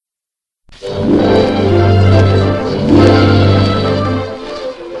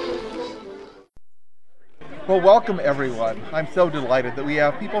welcome everyone. I'm so delighted that we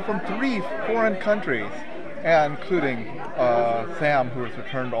have people from 3 foreign countries, including Sam, who has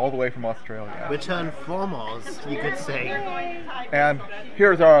returned all the way from Australia. Return foremost, you could say. And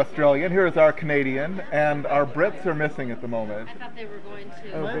here's our Australian, here's our Canadian, and our Brits are missing at the moment. I thought they were going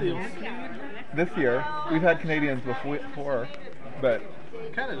to. This year, we've had Canadians before, but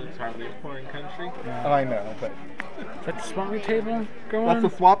Canada's hardly a foreign country. I know, but Is that the swapping table going that's on? the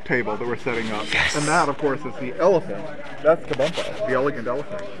swap table that we're setting up. Yes. And that, of course, is the elephant. That's the Bumpa, the elegant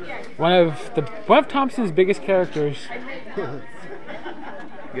elephant. One of Thompson's biggest characters.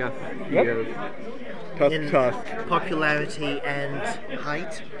 Yes, he Yep. is. Tusk, In tusk. popularity and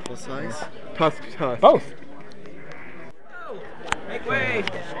height or size? Tusk, tusk. Both. Make way!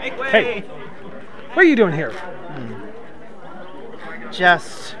 Make way! Hey, what are you doing here?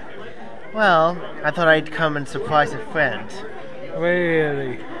 Just, well, I thought I'd come and surprise a friend.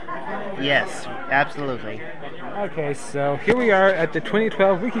 Really? Yes, absolutely. Okay, so here we are at the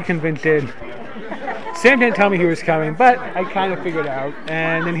 2012 Winkie Convention. Sam didn't tell me he was coming, but I kind of figured out,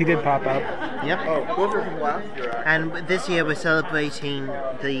 and then he did pop up. Yep. Oh, those are from last year, actually. And this year we're celebrating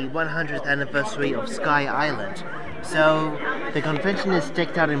the 100th anniversary of Sky Island. So the convention is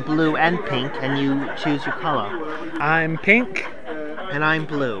decked out in blue and pink, and you choose your color. I'm pink. And I'm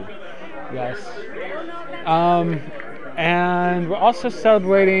blue. Yes. And we're also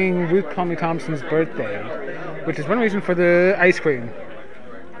celebrating Ruth Conley Thompson's birthday, which is one reason for the ice cream.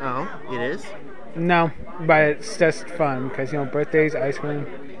 Oh, it is? No, but it's just fun because, birthdays, ice cream.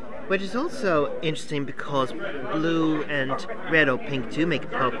 Which is also interesting because blue and red or pink do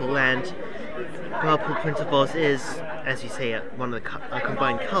make purple, and purple principles is, as you say, one of the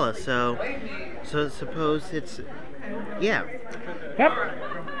combined colors. So suppose it's, yeah. Yep.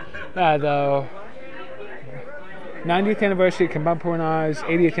 The 90th anniversary of Kabumpo and Oz,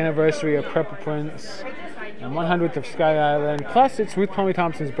 80th anniversary of Purple Prince, and 100th of Sky Island, plus it's Ruth Conley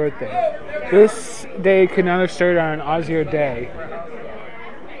Thompson's birthday. This day could not have started on an Aussier day.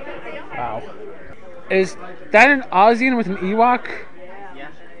 Wow. Is that an Aussian with an Ewok?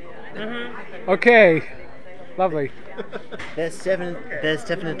 Mm-hmm. Okay. Lovely. There's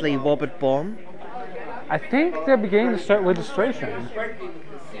definitely Robert Baum. I think they're beginning to start registration.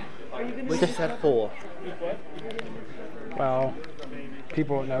 Which is that for? Well,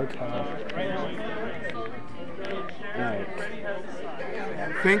 people won't know tell. Alright.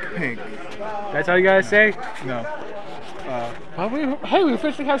 Think pink. That's all you gotta say? No. Well, we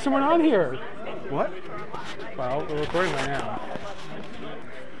officially have someone on here. What? Well, we're recording right now.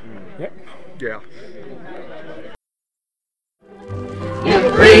 Yep. Yeah. You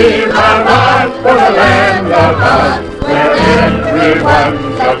free my heart for the land of us, where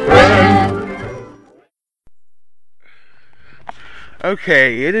everyone's a friend.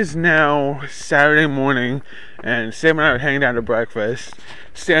 Okay, it is now Saturday morning, and Sam and I are heading down to breakfast.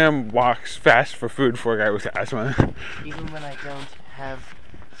 Sam walks fast for food for a guy with asthma. Even when I don't have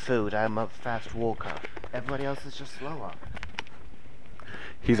food, I'm a fast walker. Everybody else is just slower.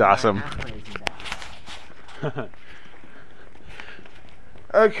 He's awesome. Halfway isn't that.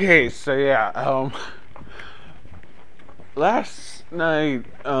 Okay, so yeah, last night,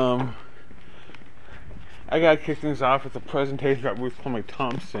 I got to kick things off with a presentation about Ruth Conley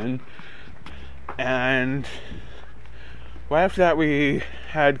Thompson, and right after that we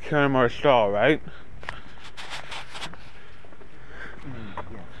had Karen Marshall, right? Yeah.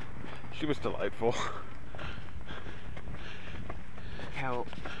 She was delightful.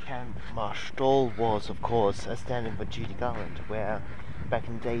 Karen Marshall was, of course, a stand-in for Judy Garland, where back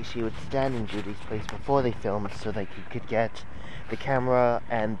in the day she would stand in Judy's place before they filmed so they could get the camera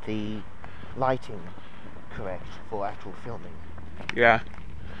and the lighting correct for actual filming. Yeah.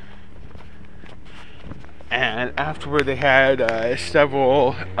 And afterward they had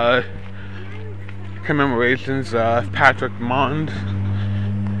several commemorations of Patrick Mond.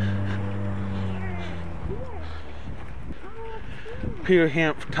 Peter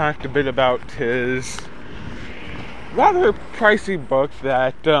Hamp talked a bit about his rather pricey book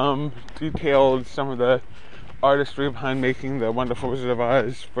that detailed some of the artistry behind making the Wonderful Wizard of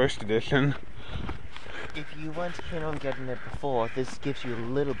Oz first edition. If you weren't keen on getting it before, this gives you a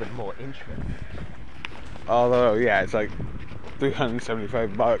little bit more interest. Although, yeah, it's like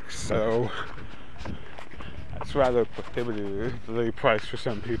 $375, so that's rather prohibitively priced for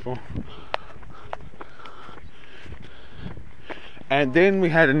some people. And then we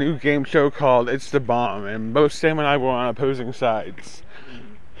had a new game show called It's the Bomb, and both Sam and I were on opposing sides.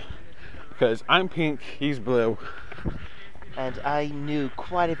 Because I'm pink, he's blue. And I knew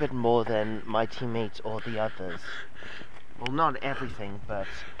quite a bit more than my teammates or the others. Well, not everything, but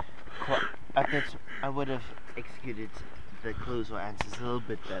I would have executed the clues or answers a little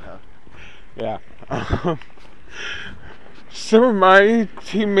bit better. Yeah. Some of my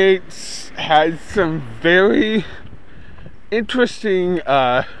teammates had some very interesting,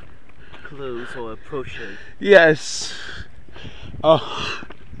 Clues or approaches, yes. Oh,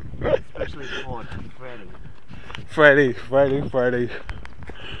 especially Ford and Freddy. Freddy.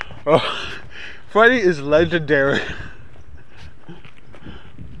 Oh, Freddy is legendary.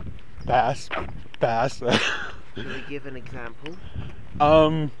 Pass. Should we give an example?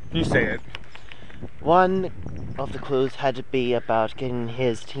 You say it. One of the clues had to be about getting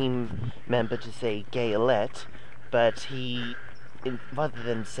his team member to say Gaylet, but rather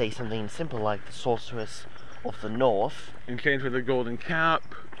than say something simple like the sorceress of the north, And changed with a golden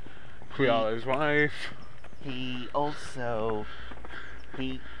cap. Kriala's wife. he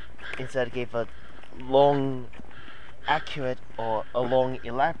instead gave a long, accurate or a long,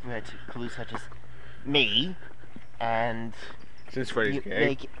 elaborate clue such as me, and Since Freddy's you gay.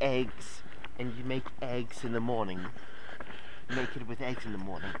 make eggs, and you make eggs in the morning. Make it with eggs in the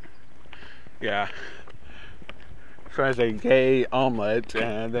morning. Yeah. Tries a gay omelet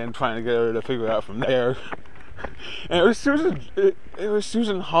and then trying to get her to figure it out from there. And it was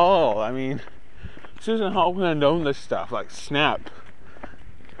Susan Hall. I mean, Susan Hall would have known this stuff, like snap.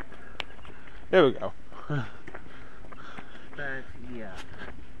 There we go. But yeah.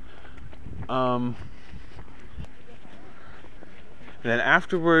 Then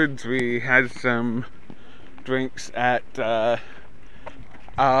afterwards we had some drinks at a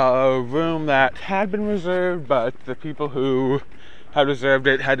room that had been reserved, but the people who had reserved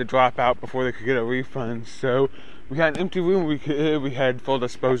it had to drop out before they could get a refund. So we had an empty room we had full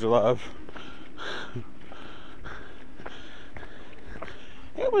disposal of.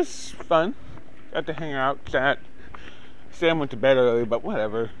 It was fun. Got to hang out, chat. Sam went to bed early, but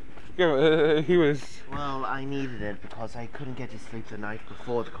whatever. He was... Well, I needed it because I couldn't get to sleep the night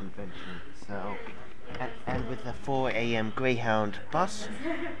before the convention. So, and with the 4 a.m. Greyhound bus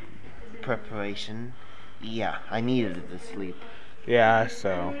preparation, yeah, I needed the sleep. Yeah,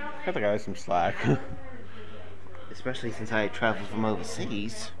 so I think I had some slack. Especially since I had traveled from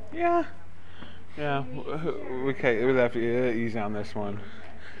overseas. Yeah, we have to ease on this one.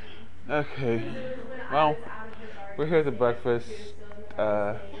 Okay, well, we're here at the breakfast,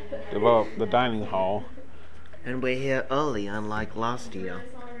 the dining hall. And we're here early, unlike last year.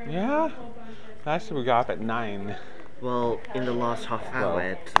 Yeah, last year we got up at 9. Well, in the last half hour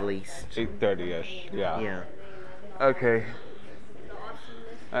at least. 8:30ish. Yeah. Yeah. Okay.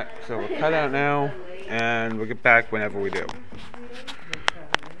 Alright, so we'll cut out now, and we'll get back whenever we do.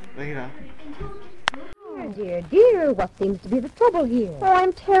 Later. Dear, what seems to be the trouble here? Oh,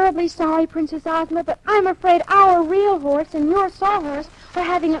 I'm terribly sorry, Princess Ozma, but I'm afraid our real horse and your sawhorse are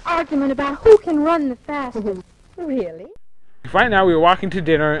having an argument about who can run the fastest. Really? Right now we were walking to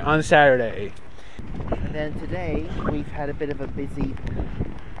dinner on Saturday. And then today, we've had a bit of a busy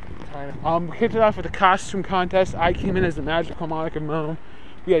time. We kicked it off with a costume contest. I came in as the magical Monica Mo.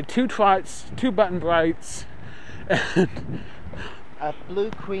 We had 2 trots, 2 button brights, and A blue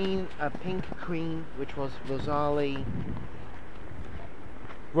queen, a pink queen, which was Rosalie.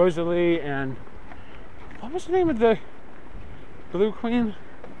 Rosalie, and what was the name of the blue queen?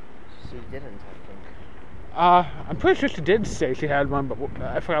 She didn't, I think. I'm pretty sure she did say she had one, but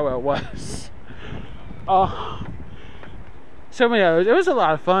I forgot what it was. So many others. It was a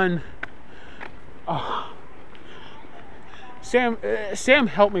lot of fun. Sam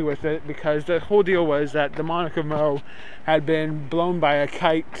helped me with it because the whole deal was that the Monica Mo had been blown by a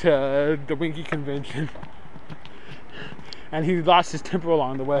kite to the Winkie Convention, and he lost his temper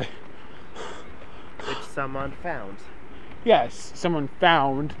along the way. Which someone found. Yes, someone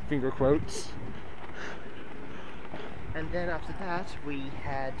found, finger quotes. And then after that, we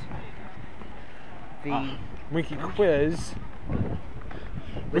had the Winkie quiz.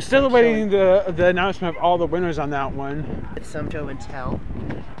 We're still awaiting the announcement of all the winners on that one. some show and tell.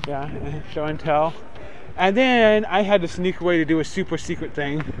 Yeah, show and tell. And then I had to sneak away to do a super secret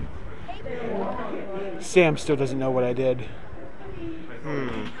thing. Sam still doesn't know what I did.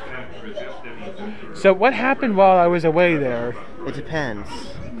 So what happened while I was away there? It depends.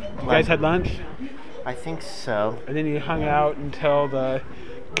 You guys had lunch? I think so. And then you hung out until the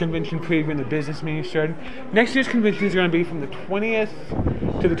convention preview and the business meeting started. Next year's convention is going to be from the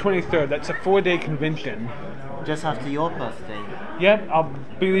 20th to the 23rd. That's a 4-day convention. Just after your birthday. Yep, I'll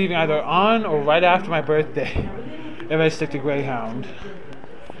be leaving either on or right after my birthday if I stick to Greyhound.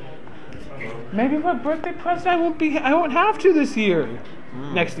 Maybe my birthday present I won't have to this year.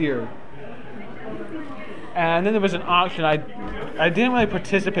 Next year. And then there was an auction. I didn't really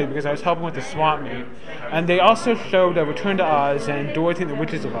participate because I was helping with the swap meet. And they also showed Return to Oz and Dorothy and the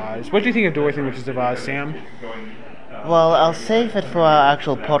Witches of Oz. What do you think of Dorothy and the Witches of Oz, Sam? Well, I'll save it for our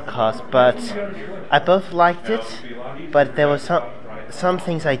actual podcast, but I both liked it, but there were some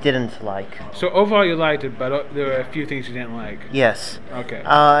things I didn't like. So overall you liked it, but there were a few things you didn't like. Yes. Okay.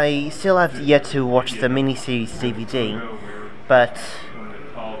 I still have yet to watch the miniseries DVD, but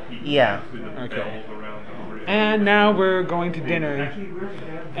yeah. Okay. And now we're going to dinner,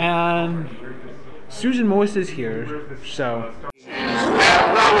 and Susan Morse is here, so.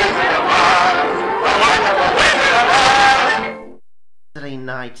 Saturday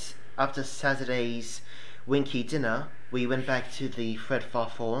night, after Saturday's Winkie dinner, we went back to the Fred Farr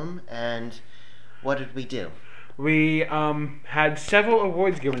Forum, and what did we do? We had several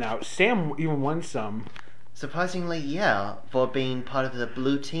awards given out. Sam even won some. Surprisingly, yeah, for being part of the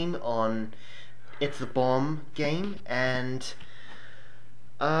blue team on It's the Bomb game, and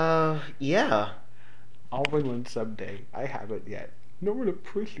yeah. I'll win one someday. I haven't yet. No one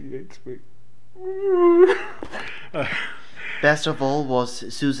appreciates me. Best of all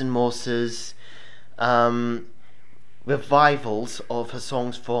was Susan Morse's revivals of her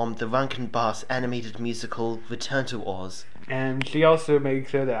songs from the Rankin Bass animated musical Return to Oz. And she also made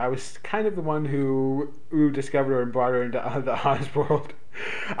clear that I was kind of the one who discovered her and brought her into the Oz world.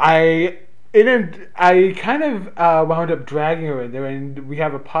 I kind of wound up dragging her in there, and we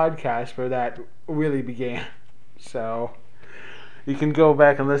have a podcast where that really began. So you can go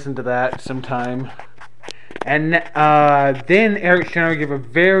back and listen to that sometime. And then Eric Shanower gave a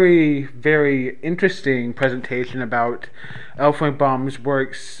very, very interesting presentation about L. Frank Baum's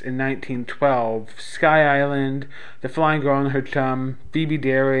works in 1912. Sky Island, The Flying Girl and Her Chum, Phoebe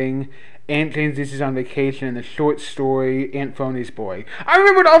Daring, Aunt Jane's This Is on Vacation, and the short story Aunt Phony's Boy. I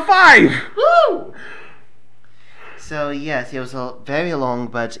remembered all 5! Woo! So yes, it was a very long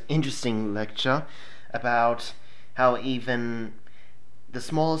but interesting lecture about how even the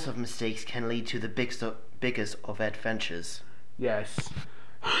smallest of mistakes can lead to the biggest of adventures. Yes.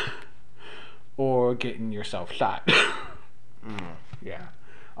 Or getting yourself shot. Yeah.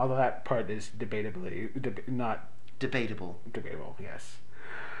 Although that part is debatably not debatable. Debatable, yes.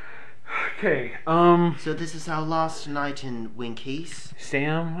 Okay. So this is our last night in Winkie's.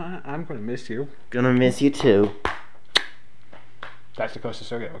 Sam, I'm gonna miss you. Gonna miss you too. That's the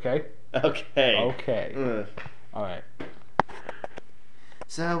closest I get. Okay. Okay. Okay. All right.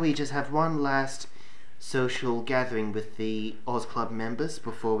 So we just have one last social gathering with the Oz Club members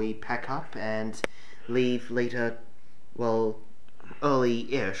before we pack up and leave later, well,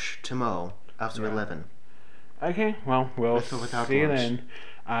 early-ish tomorrow after 11. Okay, well, we'll see you lunch. then.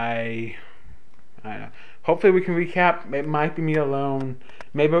 I don't know. Hopefully we can recap. It might be me alone.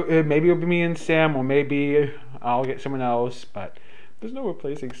 Maybe it'll be me and Sam, or maybe I'll get someone else, but there's no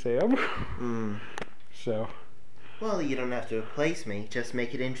replacing Sam. So. Well, you don't have to replace me. Just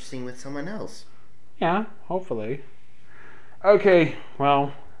make it interesting with someone else. Yeah, hopefully. Okay,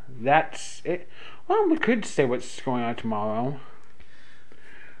 well, that's it. Well, we could say what's going on tomorrow.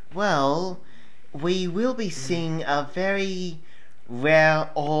 Well, we will be seeing a very rare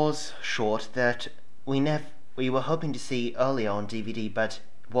Oz short that we were hoping to see earlier on DVD, but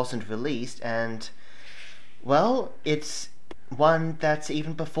wasn't released, and, well, it's one that's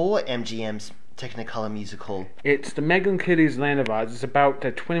even before MGM's Technicolor musical. It's the Meg and Kitty's Land of Oz. It's about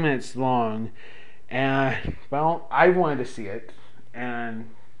 20 minutes long, and, well, I wanted to see it, and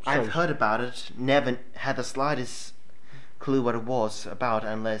so I've heard about it, never had the slightest clue what it was about,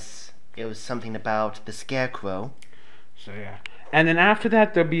 unless it was something about the Scarecrow. So yeah. And then after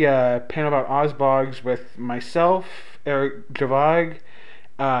that, there'll be a panel about Ozbogs with myself, Eric Javag,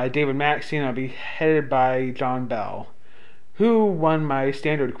 David Maxine. I'll be headed by John Bell, who won my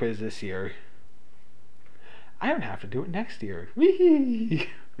standard quiz this year. I don't have to do it next year. Whee!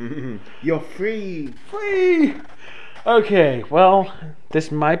 You're free! Free! Okay, well,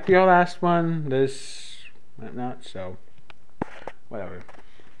 this might be our last one. This might not, so whatever.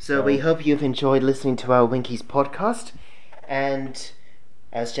 So we hope you've enjoyed listening to our Winkie's podcast. And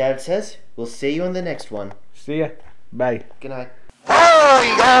as Jared says, we'll see you on the next one. See ya. Bye. Good night.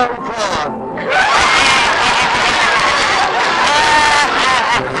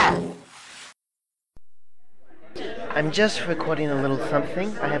 I'm just recording a little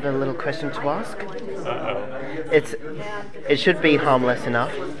something. I have a little question to ask. It should be harmless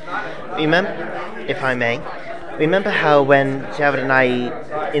enough. Remember, if I may, remember how when Jared and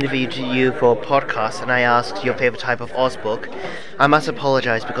I interviewed you for a podcast and I asked your favorite type of Oz book? I must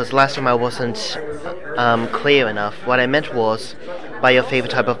apologize because last time I wasn't clear enough. What I meant was, by your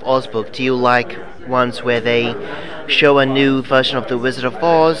favorite type of Oz book? Do you like ones where they show a new version of The Wizard of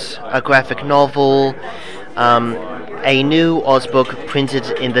Oz, a graphic novel, a new Oz book printed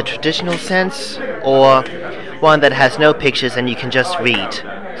in the traditional sense, or one that has no pictures and you can just read?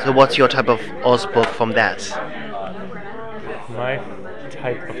 So what's your type of Oz book from that? My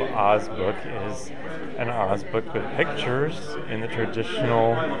type of Oz book is an Oz book with pictures in the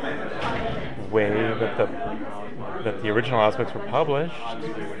traditional way that the original Oz books were published.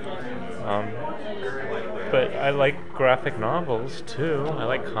 But I like graphic novels too. I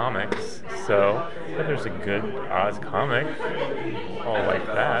like comics. So if there's a good Oz comic, I'll like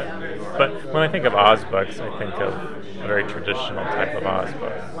that. But when I think of Oz books, I think of a very traditional type of Oz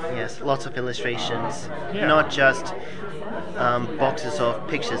book. Yes, lots of illustrations, Yeah. not just boxes of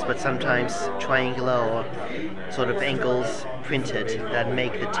pictures, but sometimes triangular or sort of angles printed that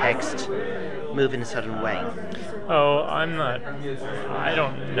make the text move in a certain way. Oh, I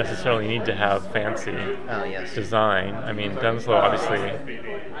don't necessarily need to have fancy Oh, yes. design. I mean, Denslow obviously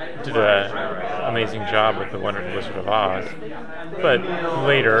did an amazing job with The Wonderful Wizard of Oz. But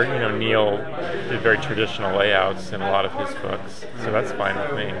later, Neil did very traditional layouts in a lot of his books, so that's fine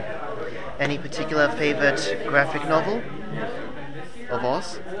with me. Any particular favorite graphic novel of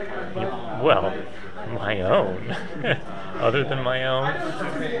Oz? Well, my own. Other than my own?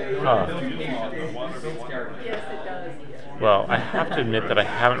 Well, I have to admit that I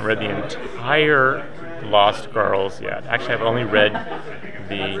haven't read the entire Lost Girls yet. Actually, I've only read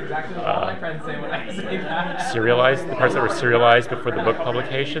the serialized, the parts that were serialized before the book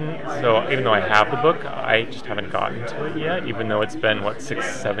publication. So even though I have the book, I just haven't gotten to it yet, even though it's been,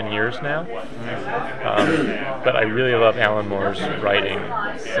 6-7 years now. But I really love Alan Moore's writing.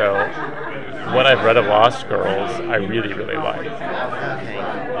 So what I've read of Lost Girls, I really, really like. Okay,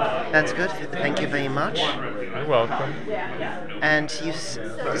 that's good. Thank you very much. You're welcome. And you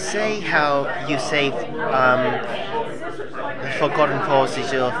say how you say Forgotten Falls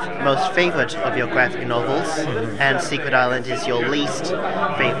is your most favorite of your graphic novels, and Secret Island is your least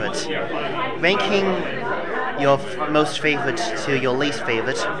favorite. Ranking your most favorite to your least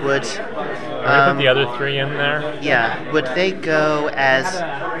favorite would... Can I put the other three in there? Yeah, would they go as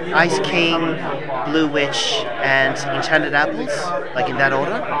Ice King, Blue Witch, and Enchanted Apples? Like in that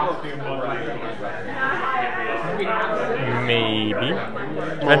order? Maybe.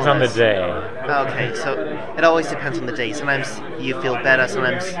 Depends on the day. Okay, so it always depends on the day. Sometimes you feel better,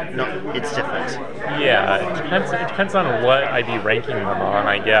 sometimes not. It's different. Yeah, it depends on what I'd be ranking them on,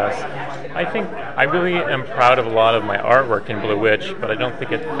 I guess. I think I really am proud of a lot of my artwork in Blue Witch, but I don't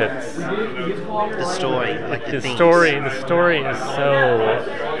think it fits The story, like the themes. The story is so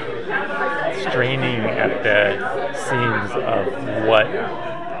straining at the seams of what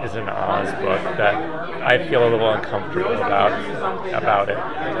is an Oz book that I feel a little uncomfortable about it.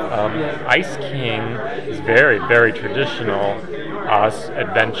 Ice King is very, very traditional Oz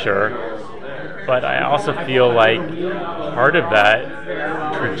adventure, but I also feel like part of that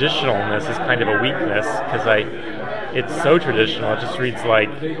traditionalness is kind of a weakness because it's so traditional. It just reads like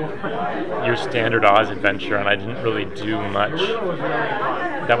your standard Oz adventure, and I didn't really do much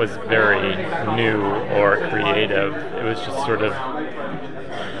that was very new or creative. It was just sort of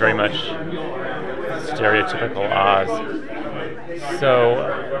very much stereotypical Oz. So,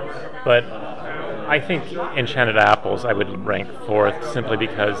 but I think Enchanted Apples I would rank fourth simply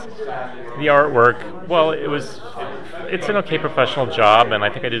because the artwork, well, it's an okay professional job, and I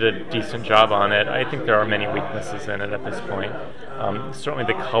think I did a decent job on it. I think there are many weaknesses in it at this point. Certainly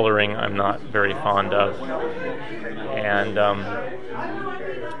the coloring I'm not very fond of, and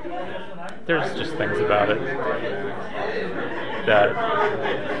there's just things about it that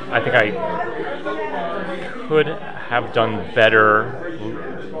I think I could have done better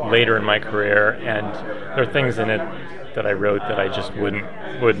later in my career, and there are things in it that I wrote that I just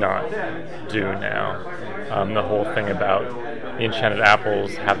would not do now. The whole thing about the Enchanted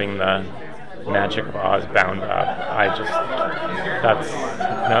Apples having the magic of Oz bound up, that's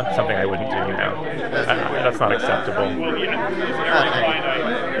not something I wouldn't do now. That's not acceptable. Okay.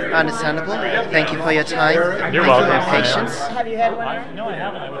 Understandable. Thank you for your time. You're Thank welcome. you for your patience. No, I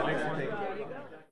haven't. I would like